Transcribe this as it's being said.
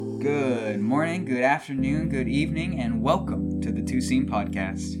Good morning, good afternoon, good evening, and welcome to the Two Scene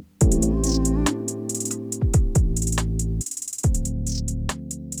Podcast.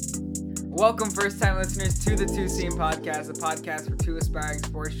 Welcome, first-time listeners, to the Two Scene Podcast, a podcast where two aspiring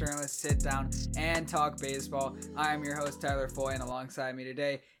sports journalists sit down and talk baseball. I am your host, Tyler Foy, and alongside me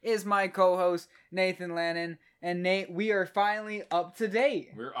today is my co-host, Nathan Lannon. And Nate, we are finally up to date.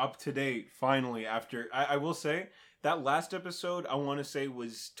 We're up to date, finally, after, I will say, that last episode, I want to say,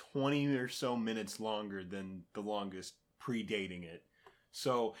 was 20 or so minutes longer than the longest predating it.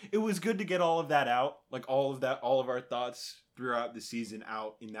 So it was good to get all of that out, like all of our thoughts throughout the season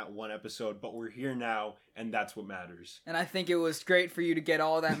out in that one episode. But we're here now, and that's what matters. And I think it was great for you to get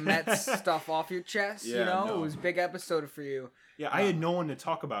all that Mets stuff off your chest. It was a big episode for you. Yeah, I had no one to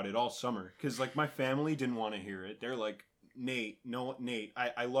talk about it all summer because like my family didn't want to hear it. They're like, Nate,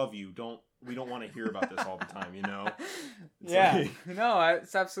 I love you. We don't want to hear about this all the time, you know?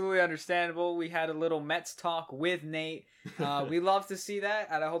 It's absolutely understandable. We had a little Mets talk with Nate. We love to see that,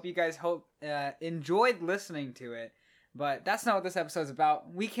 and I hope you guys enjoyed listening to it. But that's not what this episode's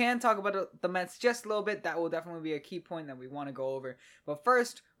about. We can talk about the Mets just a little bit. That will definitely be a key point that we want to go over. But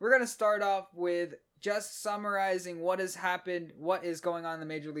first, we're going to start off with just summarizing what has happened, what is going on in the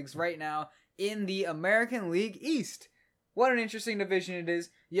major leagues right now in the American League East. What an interesting division it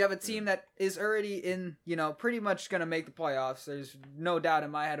is. You have a team that is already in, pretty much going to make the playoffs. There's no doubt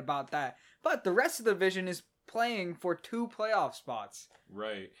in my head about that. But the rest of the division is playing for 2 playoff spots.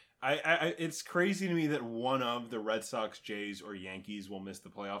 Right. It's crazy to me that one of the Red Sox, Jays, or Yankees will miss the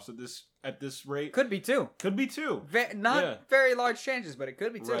playoffs at this rate. Could be 2. Not very large changes, but it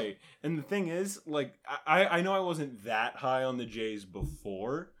could be 2. Right. And the thing is, like, I know I wasn't that high on the Jays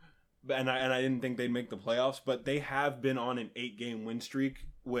before, and I didn't think they'd make the playoffs, but they have been on an 8-game win streak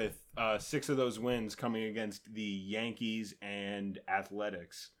with 6 of those wins coming against the Yankees and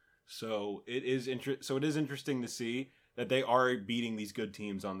Athletics. So it is interesting to see that they are beating these good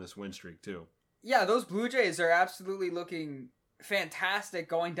teams on this win streak too. Yeah, those Blue Jays are absolutely looking fantastic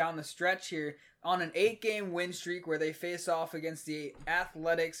going down the stretch here on an 8-game win streak where they face off against the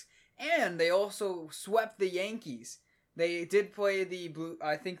Athletics, and they also swept the Yankees. They did play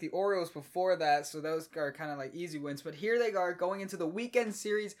the Orioles before that, so those are kind of like easy wins. But here they are going into the weekend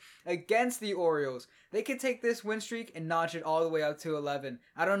series against the Orioles. They could take this win streak and notch it all the way up to 11.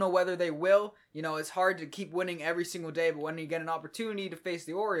 I don't know whether they will. It's hard to keep winning every single day, but when you get an opportunity to face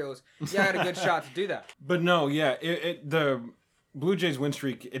the Orioles, you got a good shot to do that. But no, yeah, the Blue Jays win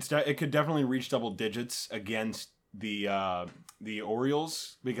streak, it could definitely reach double digits against the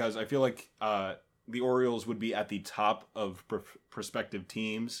Orioles, because I feel like the Orioles would be at the top of prospective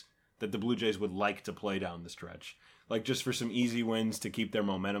teams that the Blue Jays would like to play down the stretch. Like, just for some easy wins to keep their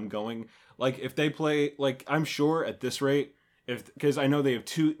momentum going. Like, if they play, like, I'm sure at this rate, because I know they have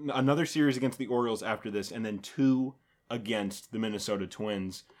another series against the Orioles after this, and then 2 against the Minnesota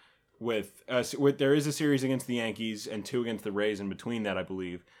Twins. There is a series against the Yankees and 2 against the Rays in between that, I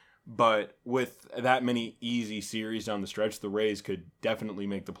believe. But with that many easy series down the stretch, the Rays could definitely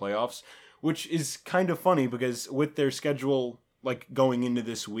make the playoffs. Which is kind of funny because with their schedule, like, going into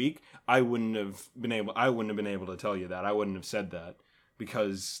this week, I wouldn't have been able to tell you that. I wouldn't have said that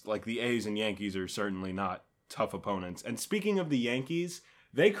because, like, the A's and Yankees are certainly not tough opponents. And speaking of the Yankees,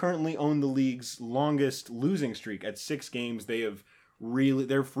 they currently own the league's longest losing streak at 6 games. They are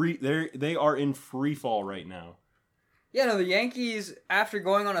in free fall right now. Yeah, no, the Yankees, after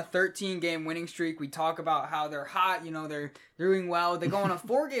going on a 13-game winning streak, we talk about how they're hot, they're doing well. They go on a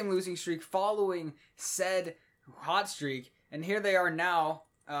 4-game losing streak following said hot streak. And here they are now,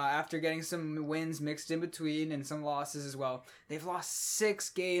 after getting some wins mixed in between and some losses as well. They've lost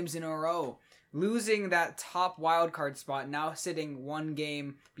 6 games in a row, losing that top wildcard spot, now sitting 1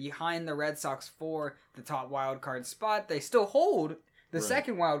 game behind the Red Sox for the top wildcard spot. They still hold the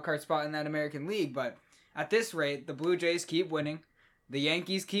second wildcard spot in that American League, but at this rate, the Blue Jays keep winning, the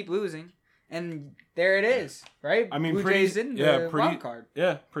Yankees keep losing, and there it is, right? I mean, Blue Jays in the wild card.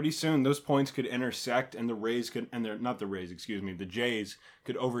 Yeah, pretty soon those points could intersect, and the Jays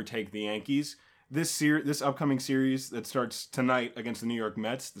could overtake the Yankees. This upcoming series that starts tonight against the New York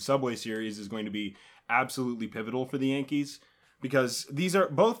Mets, the Subway Series, is going to be absolutely pivotal for the Yankees because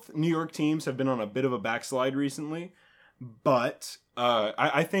both New York teams have been on a bit of a backslide recently. But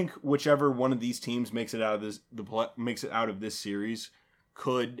I think whichever one of these teams makes it out of this series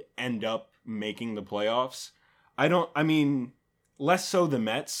could end up making the playoffs. Less so the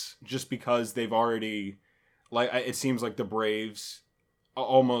Mets, just because they've already, it seems like the Braves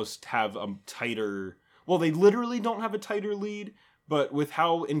almost have a tighter. Well, they literally don't have a tighter lead, but with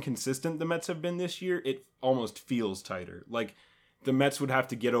how inconsistent the Mets have been this year, it almost feels tighter. Like, the Mets would have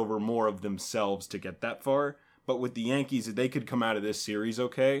to get over more of themselves to get that far. But with the Yankees, they could come out of this series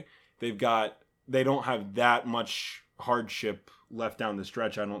okay. They don't have that much hardship left down the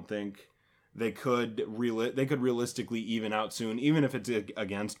stretch, I don't think. They could realistically even out soon, even if it's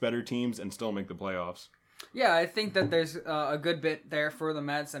against better teams, and still make the playoffs. Yeah, I think that there's a good bit there for the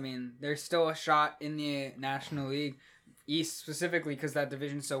Mets. I mean, there's still a shot in the National League East specifically because that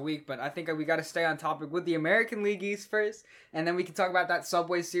division's so weak. But I think we got to stay on topic with the American League East first, and then we can talk about that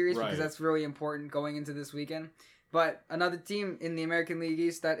Subway Series because that's really important going into this weekend. But another team in the American League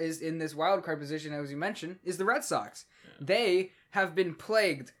East that is in this wild card position, as you mentioned, is the Red Sox. Yeah. They have been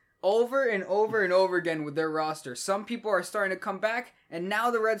plagued over and over and over again with their roster. Some people are starting to come back, and now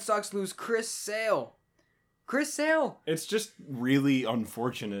the Red Sox lose Chris Sale. Chris Sale. It's just really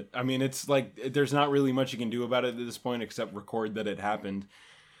unfortunate. I mean, it's like there's not really much you can do about it at this point except record that it happened.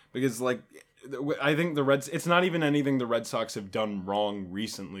 Because, like, I think it's not even anything the Red Sox have done wrong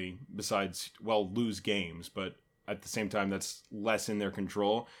recently besides, well, lose games, but at the same time, that's less in their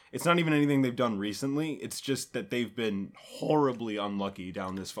control. It's not even anything they've done recently. It's just that they've been horribly unlucky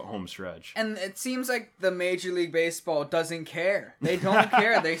down this home stretch. And it seems like the Major League Baseball doesn't care. They don't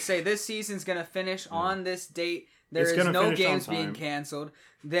care. They say this season's going to finish on this date. There is no games being canceled.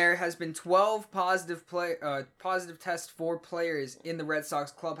 There has been 12 positive tests for players in the Red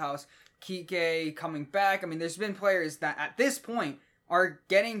Sox clubhouse. Kike coming back. I mean, there's been players that at this point are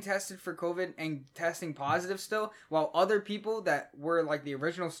getting tested for COVID and testing positive still, while other people that were like the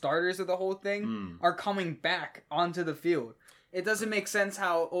original starters of the whole thing are coming back onto the field. It doesn't make sense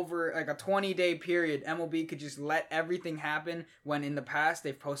how over like a 20-day period, MLB could just let everything happen when in the past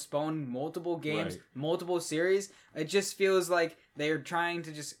they've postponed multiple games, multiple series. It just feels like they're trying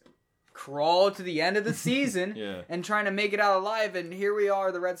to just crawl to the end of the season and trying to make it out alive, and here we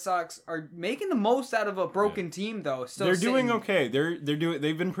are. The Red Sox are making the most out of a broken team, though. They're doing okay.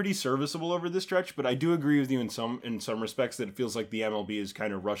 They've been pretty serviceable over this stretch, but I do agree with you in some respects that it feels like the MLB is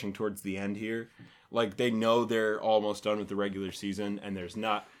kind of rushing towards the end here. Like, they know they're almost done with the regular season, and there's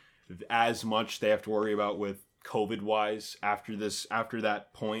not as much they have to worry about with COVID-wise after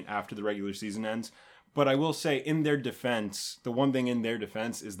that point, after the regular season ends. But I will say, in their defense, the one thing in their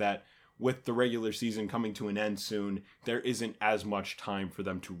defense is that with the regular season coming to an end soon, there isn't as much time for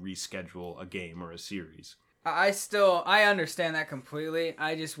them to reschedule a game or a series. I understand that completely.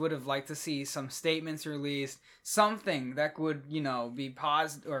 I just would have liked to see some statements released, something that would, be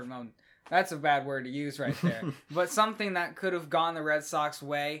positive, or no, that's a bad word to use right there, but something that could have gone the Red Sox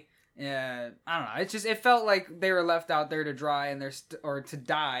way. I don't know. It felt like they were left out there to dry and or to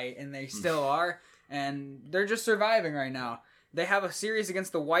die, and they still are, and they're just surviving right now. They have a series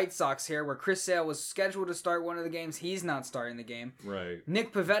against the White Sox here where Chris Sale was scheduled to start one of the games. He's not starting the game. Right.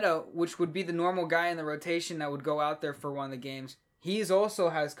 Nick Pivetta, which would be the normal guy in the rotation that would go out there for one of the games, he also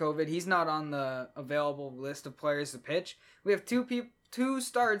has COVID. He's not on the available list of players to pitch. We have two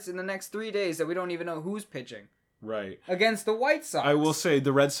starts in the next 3 days that we don't even know who's pitching. Right. Against the White Sox. I will say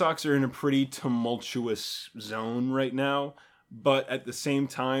the Red Sox are in a pretty tumultuous zone right now, but at the same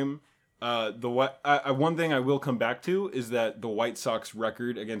time, one thing I will come back to is that the White Sox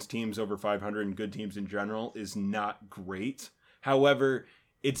record against teams over 500 and good teams in general is not great. However,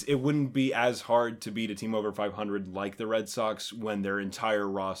 it wouldn't be as hard to beat a team over 500 like the Red Sox when their entire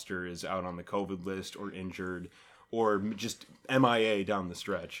roster is out on the COVID list or injured or just MIA down the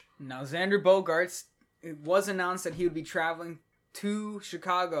stretch. Now, Xander Bogaerts, it was announced that he would be traveling to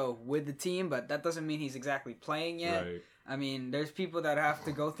Chicago with the team, but that doesn't mean he's exactly playing yet. Right. I mean, there's people that have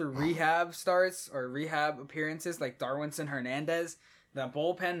to go through rehab starts or rehab appearances like Darwinson Hernandez. The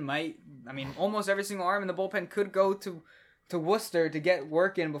bullpen almost every single arm in the bullpen could go to Worcester to get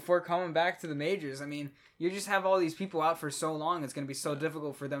work in before coming back to the majors. I mean, you just have all these people out for so long, it's going to be so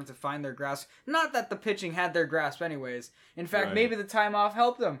difficult for them to find their grasp. Not that the pitching had their grasp anyways. In fact, maybe the time off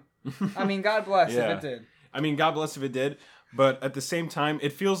helped them. I mean, God bless if it did. I mean, God bless if it did. But at the same time,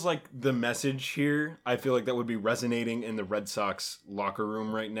 it feels like the message here, I feel like that would be resonating in the Red Sox locker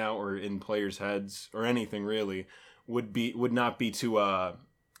room right now or in players' heads or anything really, would not be to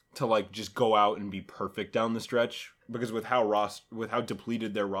like just go out and be perfect down the stretch. Because with how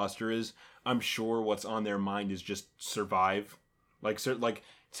depleted their roster is, I'm sure what's on their mind is just survive. Like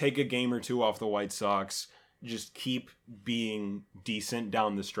take a game or two off the White Sox, just keep being decent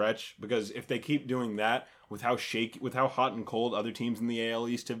down the stretch. Because if they keep doing that, with how hot and cold other teams in the AL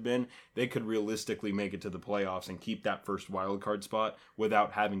East have been, they could realistically make it to the playoffs and keep that first wild card spot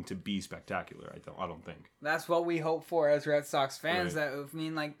without having to be spectacular. I don't think. That's what we hope for as Red Sox fans.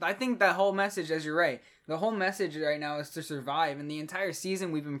 Right. I think that whole message, as you're right, the whole message right now is to survive. And the entire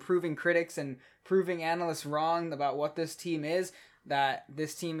season, we've been proving critics and proving analysts wrong about what this team is. that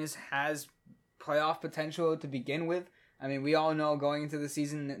this team has playoff potential to begin with. I mean, we all know going into the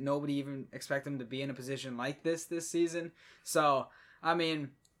season that nobody even expect them to be in a position like this season. So, I mean,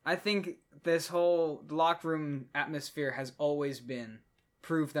 I think this whole locker room atmosphere has always been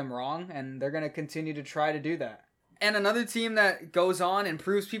prove them wrong, and they're going to continue to try to do that. And another team that goes on and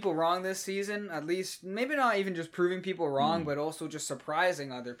proves people wrong this season, at least maybe not even just proving people wrong, but also just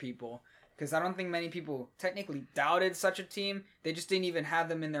surprising other people, because I don't think many people technically doubted such a team. They just didn't even have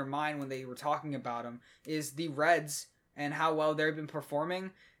them in their mind when they were talking about them, is the Reds and how well they've been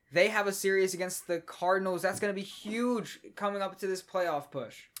performing. They have a series against the Cardinals. That's going to be huge coming up to this playoff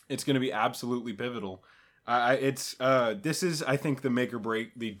push. It's going to be absolutely pivotal. This is, I think, the make or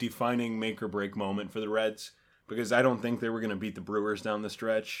break, the defining make or break moment for the Reds, because I don't think they were going to beat the Brewers down the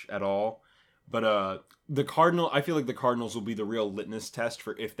stretch at all. But I feel like the Cardinals will be the real litmus test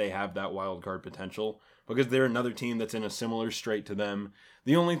for if they have that wild card potential, because they're another team that's in a similar strait to them.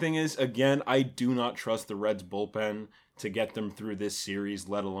 The only thing is, again, I do not trust the Reds bullpen to get them through this series,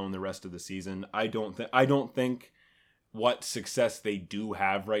 let alone the rest of the season. I don't think what success they do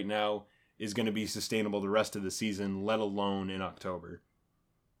have right now is going to be sustainable the rest of the season, let alone in October.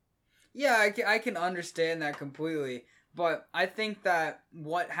 Yeah, I can understand that completely. But I think that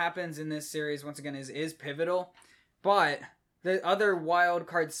what happens in this series, once again, is pivotal. But the other wild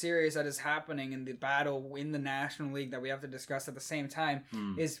card series that is happening in the battle in the National League that we have to discuss at the same time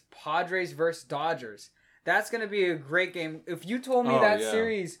is Padres versus Dodgers. That's going to be a great game. If you told me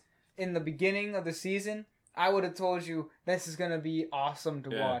series in the beginning of the season, I would have told you this is going to be awesome to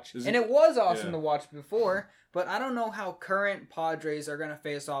watch. And it was awesome to watch before, but I don't know how current Padres are going to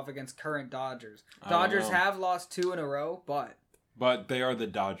face off against current Dodgers. Dodgers have lost 2 in a row, but they are the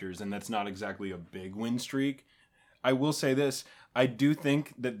Dodgers, and that's not exactly a big win streak. I will say this. I do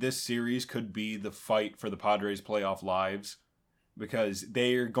think that this series could be the fight for the Padres' playoff lives, because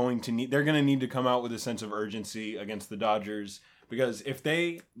they're going to need to come out with a sense of urgency against the Dodgers. Because if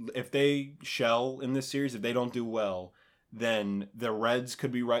they shell in this series, if they don't do well, then the Reds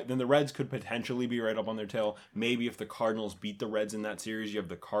could be right. Then the Reds could potentially be right up on their tail. Maybe if the Cardinals beat the Reds in that series, you have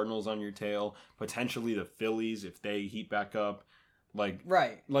the Cardinals on your tail. Potentially the Phillies if they heat back up.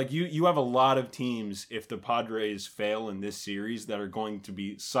 You have a lot of teams, if the Padres fail in this series, that are going to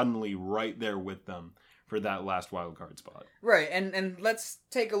be suddenly right there with them for that last wild card spot. Right, and let's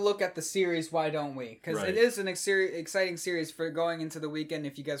take a look at the series, why don't we? Because it is an exciting series for going into the weekend.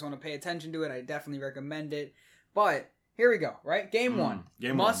 If you guys want to pay attention to it, I definitely recommend it. But here we go, right? Game 1.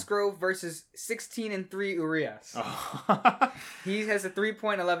 Musgrove versus 16-3 Urias. Oh. He has a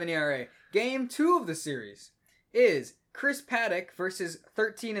 3.11 ERA. Game 2 of the series is Chris Paddock versus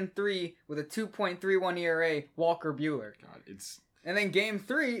 13-3 with a 2.31 ERA Walker Buehler. And then Game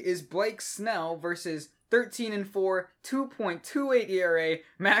 3 is Blake Snell versus 13-4, 2.28 ERA,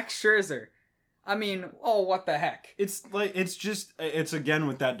 Max Scherzer. I mean, what the heck? It's again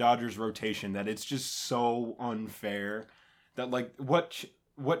with that Dodgers rotation that it's just so unfair that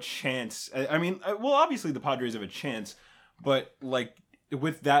what chance? I mean, well, obviously the Padres have a chance, but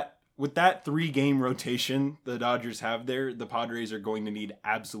with that 3-game rotation the Dodgers have there, the Padres are going to need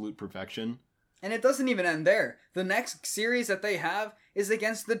absolute perfection. And it doesn't even end there. The next series that they have is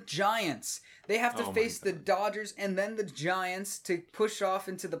against the Giants. They have to face the Dodgers and then the Giants to push off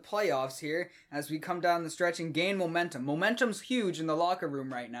into the playoffs here as we come down the stretch and gain momentum. Momentum's huge in the locker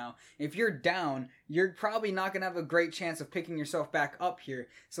room right now. If you're down, you're probably not going to have a great chance of picking yourself back up here.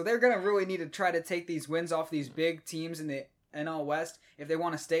 So they're going to really need to try to take these wins off these big teams in the NL West if they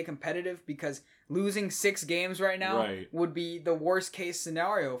want to stay competitive, because losing 6 games right now would be the worst case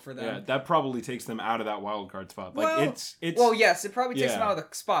scenario for them. Yeah, that probably takes them out of that wild card spot. Yes, it probably takes them out of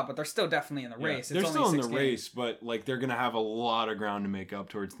the spot, but they're still definitely in the race. They're still in the race, but they're going to have a lot of ground to make up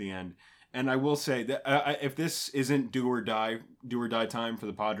towards the end. And I will say that if this isn't do or die time for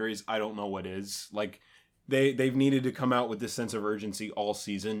the Padres, I don't know what is. They've needed to come out with this sense of urgency all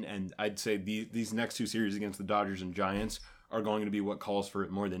season, and I'd say these next 2 series against the Dodgers and Giants are going to be what calls for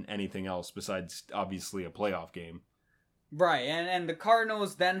it more than anything else, besides obviously a playoff game. Right, and the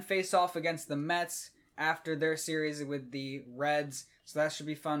Cardinals then face off against the Mets after their series with the Reds, so that should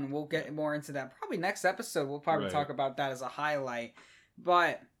be fun. We'll get more into that probably next episode. We'll probably talk about that as a highlight.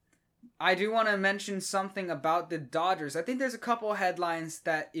 But I do want to mention something about the Dodgers. I think there's a couple headlines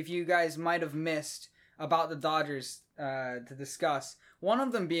that if you guys might have missed about the Dodgers to discuss. One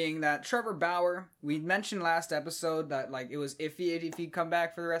of them being that Trevor Bauer, we mentioned last episode that it was iffy if he'd come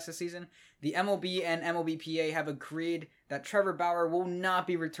back for the rest of the season. The MLB and MLBPA have agreed that Trevor Bauer will not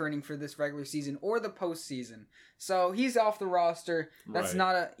be returning for this regular season or the postseason. So he's off the roster.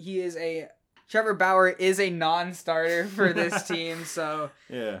 He is a Trevor Bauer is a non-starter for this team, so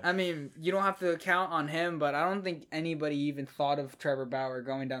Yeah. I mean, you don't have to count on him, but I don't think anybody even thought of Trevor Bauer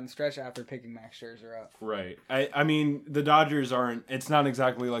going down the stretch after picking Max Scherzer up. Right. I mean, the Dodgers aren't. It's not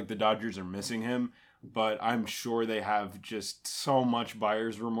exactly like the Dodgers are missing him, but I'm sure they have just so much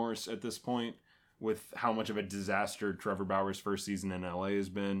buyer's remorse at this point with how much of a disaster Trevor Bauer's first season in LA has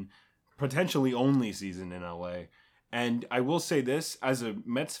been, potentially only season in LA. And I will say this, as a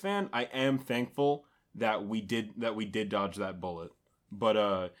Mets fan, I am thankful that we did dodge that bullet.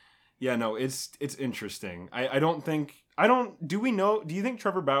 But yeah, no, it's interesting. Do you think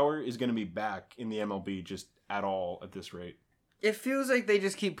Trevor Bauer is going to be back in the MLB just at all at this rate? It feels like they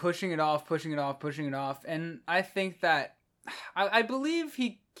just keep pushing it off, and I think that I believe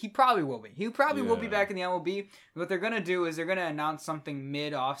he probably will be. He probably will be back in the MLB. What they're gonna do is they're gonna announce something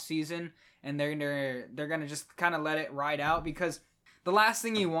mid off season, and they're gonna just kind of let it ride out, because the last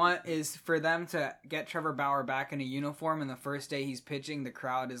thing you want is for them to get Trevor Bauer back in a uniform, and the first day he's pitching, the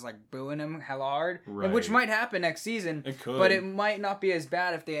crowd is like booing him hell hard, which might happen next season. It could, but it might not be as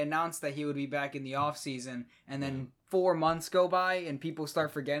bad if they announce that he would be back in the off season, and then 4 months go by and people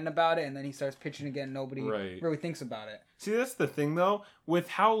start forgetting about it, and then he starts pitching again. Nobody really thinks about it. See, that's the thing, though. With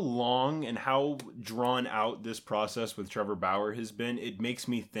how long and how drawn out this process with Trevor Bauer has been, it makes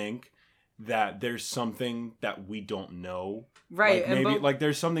me think that there's something that we don't know. Right. Like maybe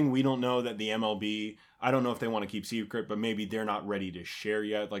there's something we don't know that the MLB, I don't know if they want to keep secret, but maybe they're not ready to share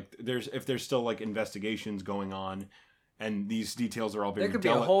yet. Like if there's still like investigations going on, and these details are all very... There could be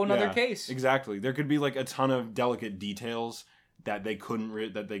a whole nother case. Exactly. There could be like a ton of delicate details that they couldn't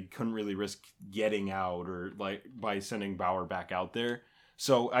really risk getting out, or like by sending Bauer back out there.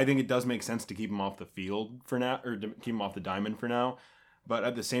 So I think it does make sense to keep him off the field for now, or to keep him off the diamond for now. But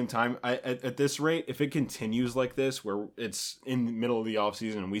at the same time, at this rate, if it continues like this, where it's in the middle of the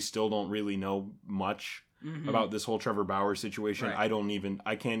offseason and we still don't really know much about this whole Trevor Bauer situation,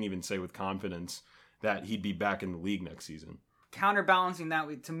 I can't even say with confidence that he'd be back in the league next season. Counterbalancing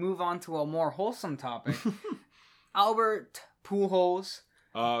that, to move on to a more wholesome topic, Albert Pujols.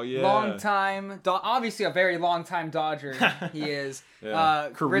 Oh, yeah. Obviously a very long time Dodger he is.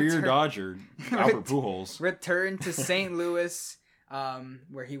 Career Dodger, Albert Pujols. Returned to St. Louis,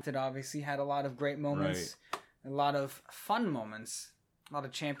 where he obviously had a lot of great moments, a lot of fun moments, a lot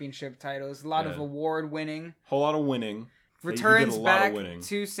of championship titles, a lot of award winning. Whole lot of winning. Returns back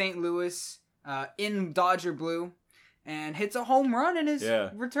to St. Louis in Dodger blue, and hits a home run in his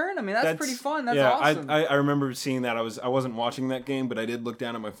return. I mean, that's pretty fun. That's awesome. I remember seeing that. I wasn't watching that game, but I did look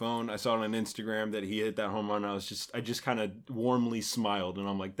down at my phone. I saw it on Instagram that he hit that home run. I just kind of warmly smiled, and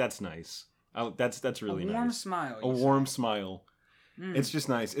I'm like, that's nice. That's really nice. A warm smile. It's just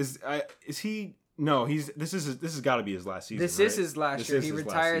nice. Is he? No, this has got to be his last season. This is his last year. He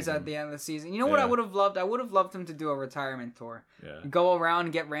retires at the end of the season. You know what I would have loved? I would have loved him to do a retirement tour. Yeah. Go around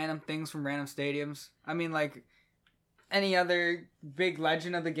and get random things from random stadiums. I mean, like any other big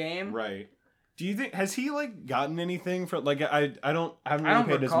legend of the game. Right. Do you think has he gotten anything for I haven't really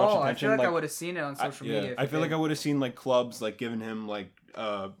paid as much attention. I feel like I would have seen it on social media. I feel like I would have seen clubs giving him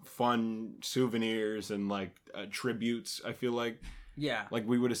fun souvenirs and tributes. I feel like. Yeah.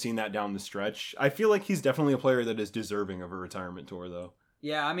 We would have seen that down the stretch. I feel like he's definitely a player that is deserving of a retirement tour, though.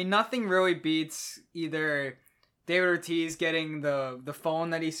 Yeah, I mean, nothing really beats either David Ortiz getting the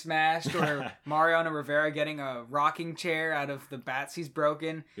phone that he smashed, or Mariano Rivera getting a rocking chair out of the bats he's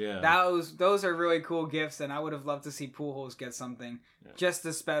broken. Yeah. Those are really cool gifts, and I would have loved to see Pujols get something just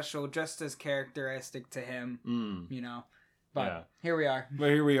as special, just as characteristic to him, But here we are. But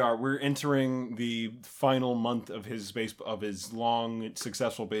here we are. We're entering the final month of his long,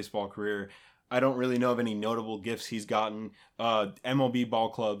 successful baseball career. I don't really know of any notable gifts he's gotten. MLB ball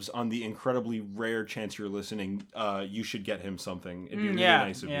clubs, on the incredibly rare chance you're listening, you should get him something. It'd be really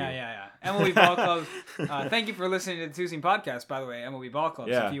nice of you. Yeah. MLB ball clubs. Thank you for listening to the Two Scene Podcast, by the way. MLB ball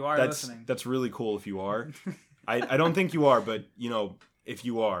clubs. If you are listening, that's really cool. If you are, I don't think you are, but if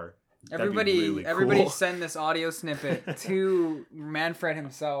you are. Everybody send this audio snippet to Manfred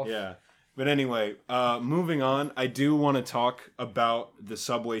himself. Yeah. But anyway, moving on, I do want to talk about the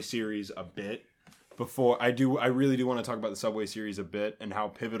Subway Series a bit. I really do want to talk about the Subway Series a bit and how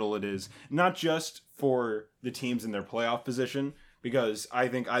pivotal it is, not just for the teams in their playoff position, because I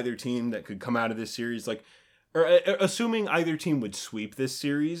think either team that could come out of this series, assuming either team would sweep this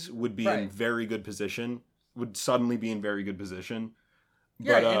series, would be in very good position, would suddenly be in very good position.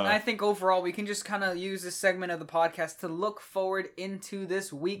 Yeah, and I think overall we can just kind of use this segment of the podcast to look forward into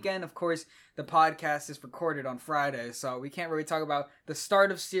this weekend. Of course, the podcast is recorded on Friday, so we can't really talk about the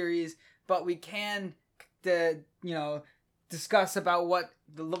start of series, but we can, discuss about what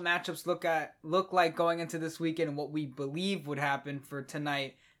the matchups look like going into this weekend and what we believe would happen for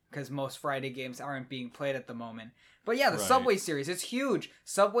tonight, because most Friday games aren't being played at the moment. But yeah, the Subway Series, it's huge.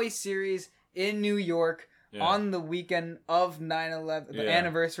 Subway Series in New York. Yeah. On the weekend of 9/11, the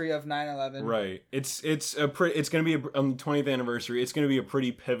anniversary of 9/11. Right. It's going to be on the 20th anniversary. It's going to be a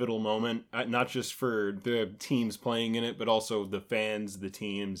pretty pivotal moment, not just for the teams playing in it, but also the fans, the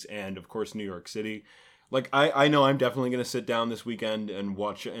teams, and of course New York City. Like I know I'm definitely going to sit down this weekend and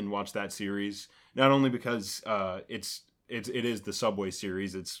watch that series. Not only because it is the Subway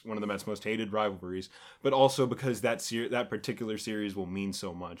Series. It's one of the Mets' most hated rivalries, but also because that particular series will mean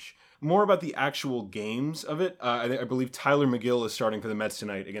so much. More about the actual games of it. I believe Tyler McGill is starting for the Mets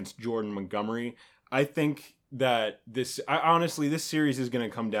tonight against Jordan Montgomery. I think that honestly, this series is going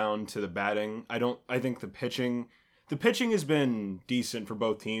to come down to the batting. I think the pitching has been decent for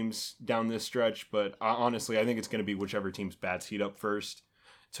both teams down this stretch, but honestly, I think it's going to be whichever team's bats heat up first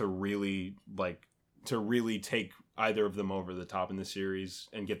to really take either of them over the top in the series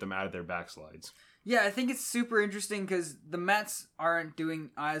and get them out of their backslides. Yeah, I think it's super interesting because the Mets aren't doing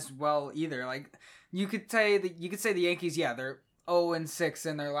as well either. Like you could say the Yankees, yeah, they're 0-6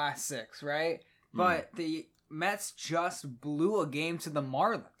 in their last 6, right? But the Mets just blew a game to the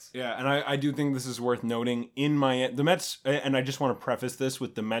Marlins. Yeah, and I do think this is worth noting. The Mets, and I just want to preface this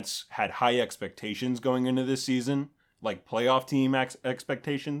with the Mets had high expectations going into this season, like playoff team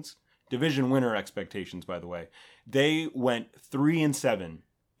expectations. Division winner expectations, by the way. They went 3-7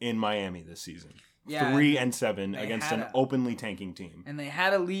 in Miami this season. Yeah, 3-7 against an openly tanking team. And they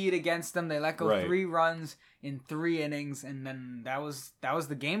had a lead against them. They let go 3 runs in 3 innings, and then that was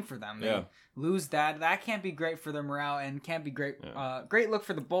the game for them. They lose that. That can't be great for their morale, and can't be great. Great look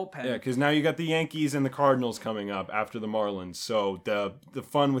for the bullpen. Yeah, because now you got the Yankees and the Cardinals coming up after the Marlins. So the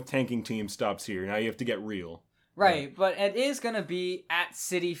fun with tanking teams stops here. Now you have to get real. Right, but it is going to be at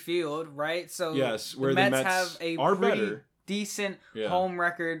Citi Field, right? So yes, where the Mets have a pretty decent home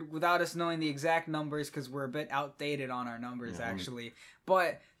record without us knowing the exact numbers because we're a bit outdated on our numbers, actually.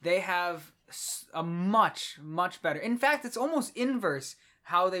 But they have a much, much better. In fact, it's almost inverse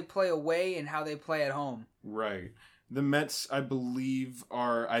how they play away and how they play at home. Right. The Mets, I believe,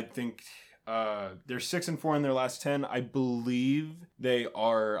 they're 6-4 in their last 10. I believe they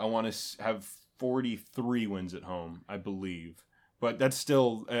are, I want to have 43 wins at home, I believe. But that's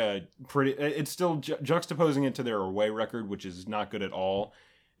still it's still juxtaposing it to their away record, which is not good at all,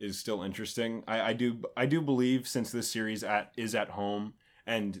 is still interesting. I do believe, since this series is at home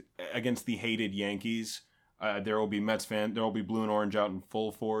and against the hated Yankees, there will be blue and orange out in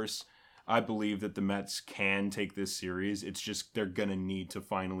full force. I believe that the Mets can take this series. It's just they're gonna need to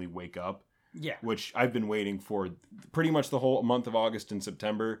finally wake up. Yeah. Which I've been waiting for pretty much the whole month of August and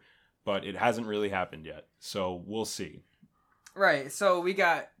September. But it hasn't really happened yet, so we'll see. Right, so we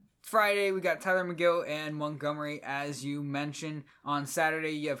got Friday, we got Tyler McGill and Montgomery, as you mentioned. On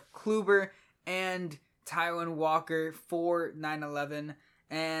Saturday, you have Kluber and Taijuan Walker for 9/11.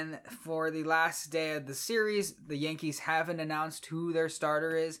 And for the last day of the series, the Yankees haven't announced who their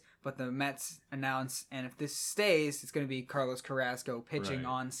starter is, but the Mets announce, and if this stays, it's going to be Carlos Carrasco pitching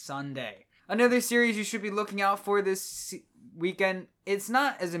on Sunday. Another series you should be looking out for this weekend. It's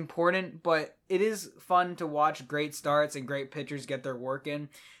not as important, but it is fun to watch great starts and great pitchers get their work in.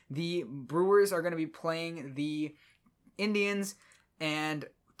 The Brewers are going to be playing the Indians, and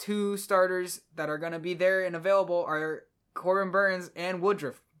 2 starters that are going to be there and available are Corbin Burnes and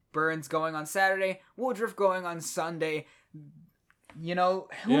Woodruff. Burnes going on Saturday, Woodruff going on Sunday. You know,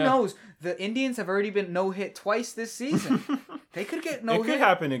 who knows? The Indians have already been no-hit twice this season. They could get no-hit. It could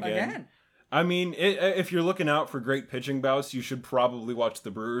happen again. I mean, if you're looking out for great pitching bouts, you should probably watch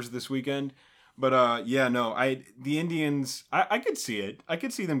the Brewers this weekend. But the Indians, I could see it. I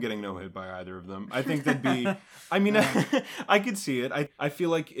could see them getting no hit by either of them. I think that'd be. I mean, I could see it. I feel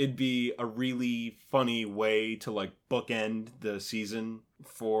like it'd be a really funny way to like bookend the season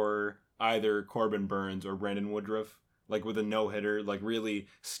for either Corbin Burnes or Brandon Woodruff, like with a no hitter, like really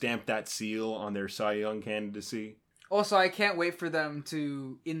stamp that seal on their Cy Young candidacy. Also, I can't wait for them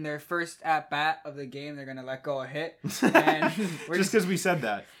to, in their first at-bat of the game, they're going to let go a hit. And just because we said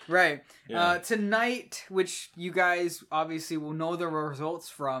that. Right. Yeah. Tonight, which you guys obviously will know the results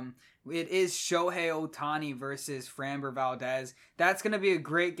from, it is Shohei Ohtani versus Framber Valdez. That's going to be a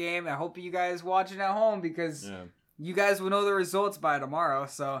great game. I hope you guys watch it at home because you guys will know the results by tomorrow.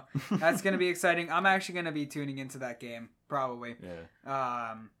 So that's going to be exciting. I'm actually going to be tuning into that game, probably.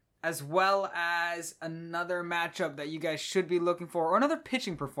 Yeah. As well as another matchup that you guys should be looking for, or another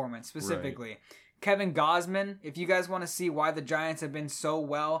pitching performance specifically. Right. Kevin Gausman, if you guys want to see why the Giants have been so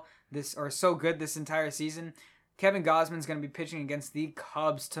good this entire season, Kevin Gausman's going to be pitching against the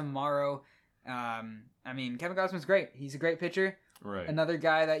Cubs tomorrow. I mean, Kevin Gausman's great. He's a great pitcher. Right. Another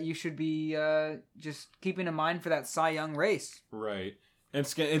guy that you should be just keeping in mind for that Cy Young race. Right.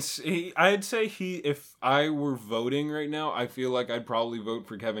 I'd say if I were voting right now, I feel like I'd probably vote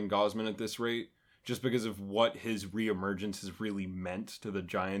for Kevin Gausman at this rate, just because of what his reemergence has really meant to the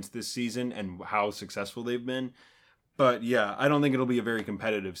Giants this season and how successful they've been. But yeah, I don't think it'll be a very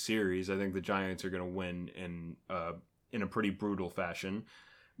competitive series. I think the Giants are going to win in a pretty brutal fashion.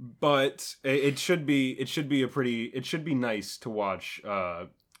 But it should be nice to watch. I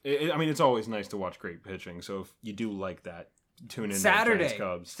mean, it's always nice to watch great pitching. So if you do like that, tune in. Saturday.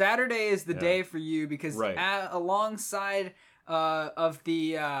 Cubs. Saturday is the day for you because right. Alongside of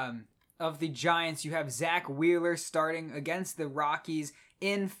the Giants, you have Zach Wheeler starting against the Rockies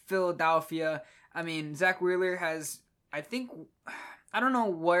in Philadelphia. I mean, Zach Wheeler has, I don't know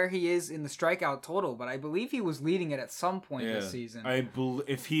where he is in the strikeout total, but I believe he was leading it at some point this season.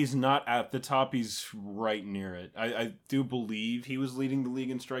 If he's not at the top, he's right near it. I do believe he was leading the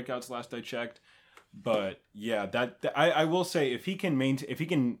league in strikeouts last I checked. But yeah, I will say if he can win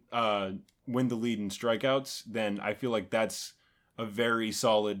the lead in strikeouts, then I feel like that's a very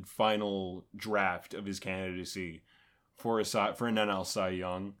solid final draft of his candidacy for an NL Cy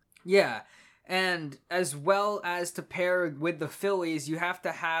Young. Yeah. And as well as to pair with the Phillies, you have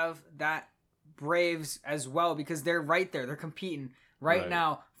to have that Braves as well because they're right there. They're competing right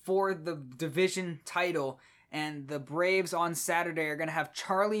now for the division title. And the Braves on Saturday are going to have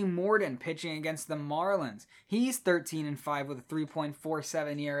Charlie Morton pitching against the Marlins. He's 13-5 with a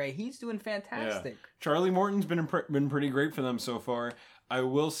 3.47 ERA. He's doing fantastic. Yeah. Charlie Morton's been pretty great for them so far. I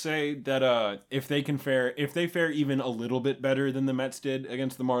will say that if they fare even a little bit better than the Mets did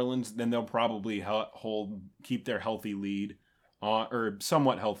against the Marlins, then they'll probably keep their healthy lead or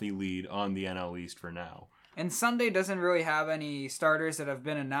somewhat healthy lead on the NL East for now. And Sunday doesn't really have any starters that have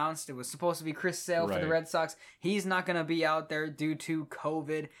been announced. It was supposed to be Chris Sale for the Red Sox. He's not going to be out there due to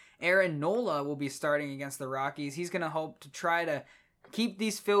COVID. Aaron Nola will be starting against the Rockies. He's going to hope to try to keep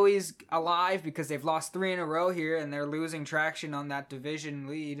these Phillies alive because they've lost 3 in a row here and they're losing traction on that division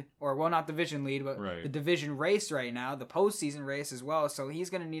lead. Or, well, not division lead, but the division race right now, the postseason race as well. So he's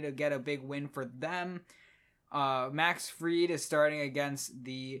going to need to get a big win for them. Max Fried is starting against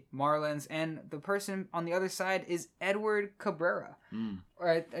the Marlins, and the person on the other side is Edward Cabrera. Or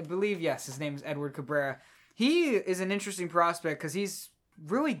I believe, yes, his name is Edward Cabrera. He is an interesting prospect because he's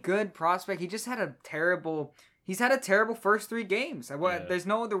really good prospect. He just had a terrible first 3 games. There's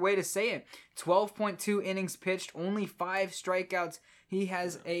no other way to say it. 12.2 innings pitched, only 5 strikeouts.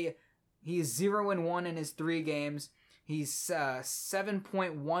 He's 0-1 in his 3 games. He's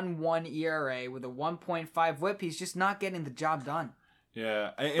 7.11 ERA with a 1.5 WHIP. He's just not getting the job done.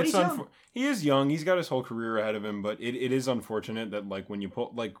 Yeah, he is young. He's got his whole career ahead of him, but it is unfortunate that when you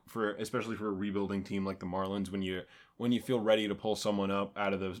pull especially for a rebuilding team like the Marlins, when you feel ready to pull someone up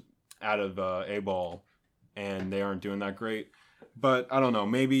out of A ball, and they aren't doing that great. But I don't know.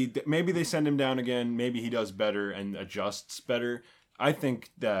 Maybe they send him down again. Maybe he does better and adjusts better. I think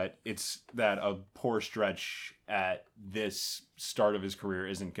that a poor stretch at this start of his career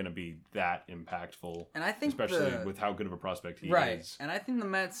isn't going to be that impactful. And I think especially with how good of a prospect he is. And I think the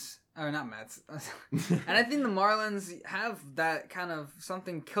Mets, or not Mets, and I think the Marlins have that kind of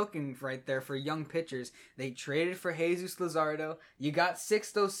something cooking right there for young pitchers. They traded for Jesus Luzardo. You got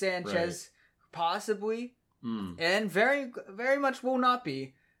Sixto Sanchez, possibly, and very, very much will not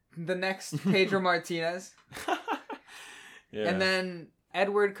be the next Pedro Martinez. Yeah. And then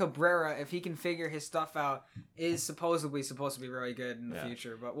Edward Cabrera, if he can figure his stuff out, is supposedly supposed to be really good in the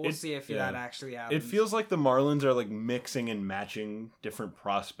future. But we'll see if that actually happens. It feels like the Marlins are mixing and matching different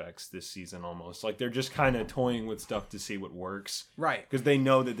prospects this season almost. They're just kind of toying with stuff to see what works. Right. Because they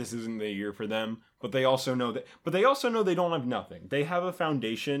know that this isn't the year for them, but they also know they don't have nothing. They have a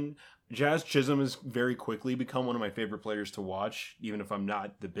foundation. Jazz Chisholm has very quickly become one of my favorite players to watch, even if I'm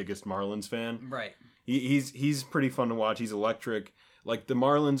not the biggest Marlins fan. Right. He's pretty fun to watch. He's electric. The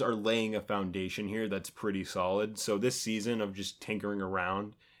Marlins are laying a foundation here that's pretty solid. So this season of just tinkering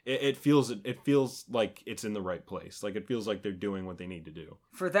around, it feels like it's in the right place. It feels like they're doing what they need to do.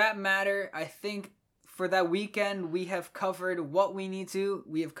 For that matter, I think for that weekend, we have covered what we need to.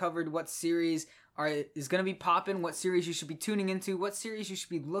 We have covered what series is going to be popping, what series you should be tuning into, what series you should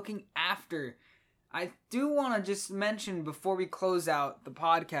be looking after. I do want to just mention before we close out the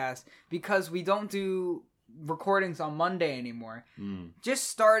podcast, because we don't do recordings on Monday anymore, just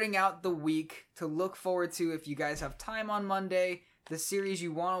starting out the week to look forward to if you guys have time on Monday. The series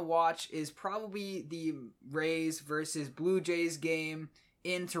you want to watch is probably the Rays versus Blue Jays game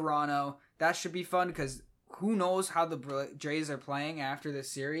in Toronto. That should be fun because who knows how the Jays are playing after this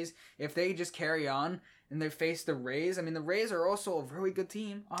series. If they just carry on and they face the Rays, I mean, the Rays are also a really good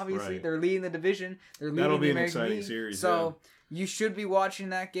team. Obviously, Right. they're leading the division. They're leading That'll be the an American exciting League. series, So you should be watching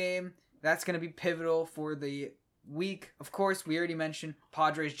that game. That's going to be pivotal for the week. Of course, we already mentioned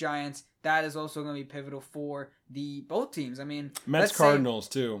Padres Giants. That is also going to be pivotal for the both teams. I mean, Mets Cardinals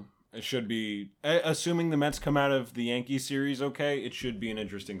too. It should be, assuming the Mets come out of the Yankees series okay, it should be an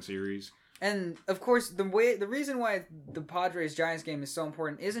interesting series. And of course, the reason why the Padres Giants game is so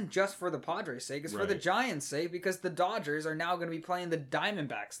important isn't just for the Padres' sake; it's for the Right. Giants' sake, because the Dodgers are now going to be playing the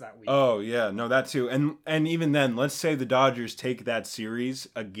Diamondbacks that week. Oh yeah, no, that too. And even then, let's say the Dodgers take that series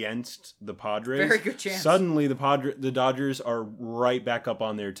against the Padres. Very good chance. Suddenly the Dodgers are right back up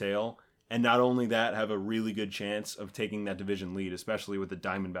on their tail. And not only that, have a really good chance of taking that division lead, especially with the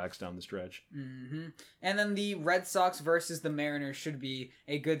Diamondbacks down the stretch. Mm-hmm. And then the Red Sox versus the Mariners should be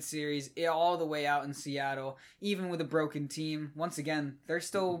a good series all the way out in Seattle. Even with a broken team, once again, they're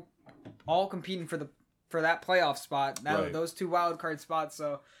still all competing for that playoff spot. Right. Those 2 wild card spots.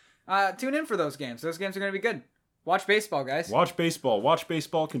 So tune in for those games. Those games are going to be good. Watch baseball, guys. Watch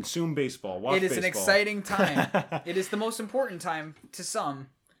baseball, consume baseball. Watch It is baseball. an exciting time. It is the most important time to some.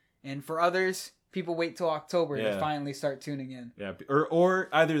 And for others, people wait till October to finally start tuning in. Yeah, or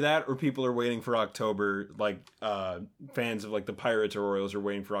either that, or people are waiting for October, like fans of like the Pirates or Orioles are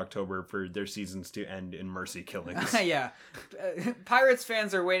waiting for October for their seasons to end in mercy killings. Yeah. Pirates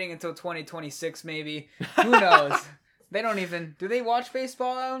fans are waiting until 2026 maybe. Who knows? They don't even... Do they watch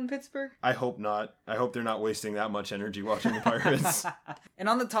baseball out in Pittsburgh? I hope not. I hope they're not wasting that much energy watching the Pirates. And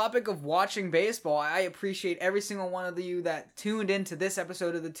on the topic of watching baseball, I appreciate every single one of you that tuned into this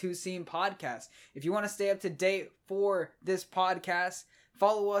episode of the Two Seam Podcast. If you want to stay up to date for this podcast,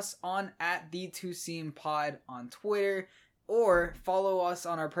 follow us on @the2seam_pod on Twitter, or follow us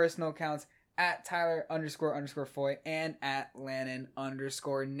on our personal accounts @Tyler__Foy and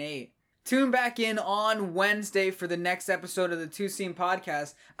 @Lannon_Nate. Tune back in on Wednesday for the next episode of the Two Seam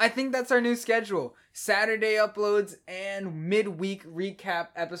Podcast. I think that's our new schedule. Saturday uploads and midweek recap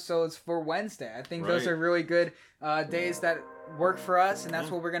episodes for Wednesday. I think those Right. are really good days that work for us, and that's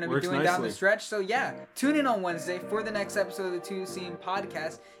what we're going to be Works doing down the nicely. stretch. So yeah, tune in on Wednesday for the next episode of the Two Seam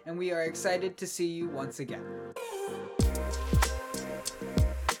Podcast, and we are excited to see you once again.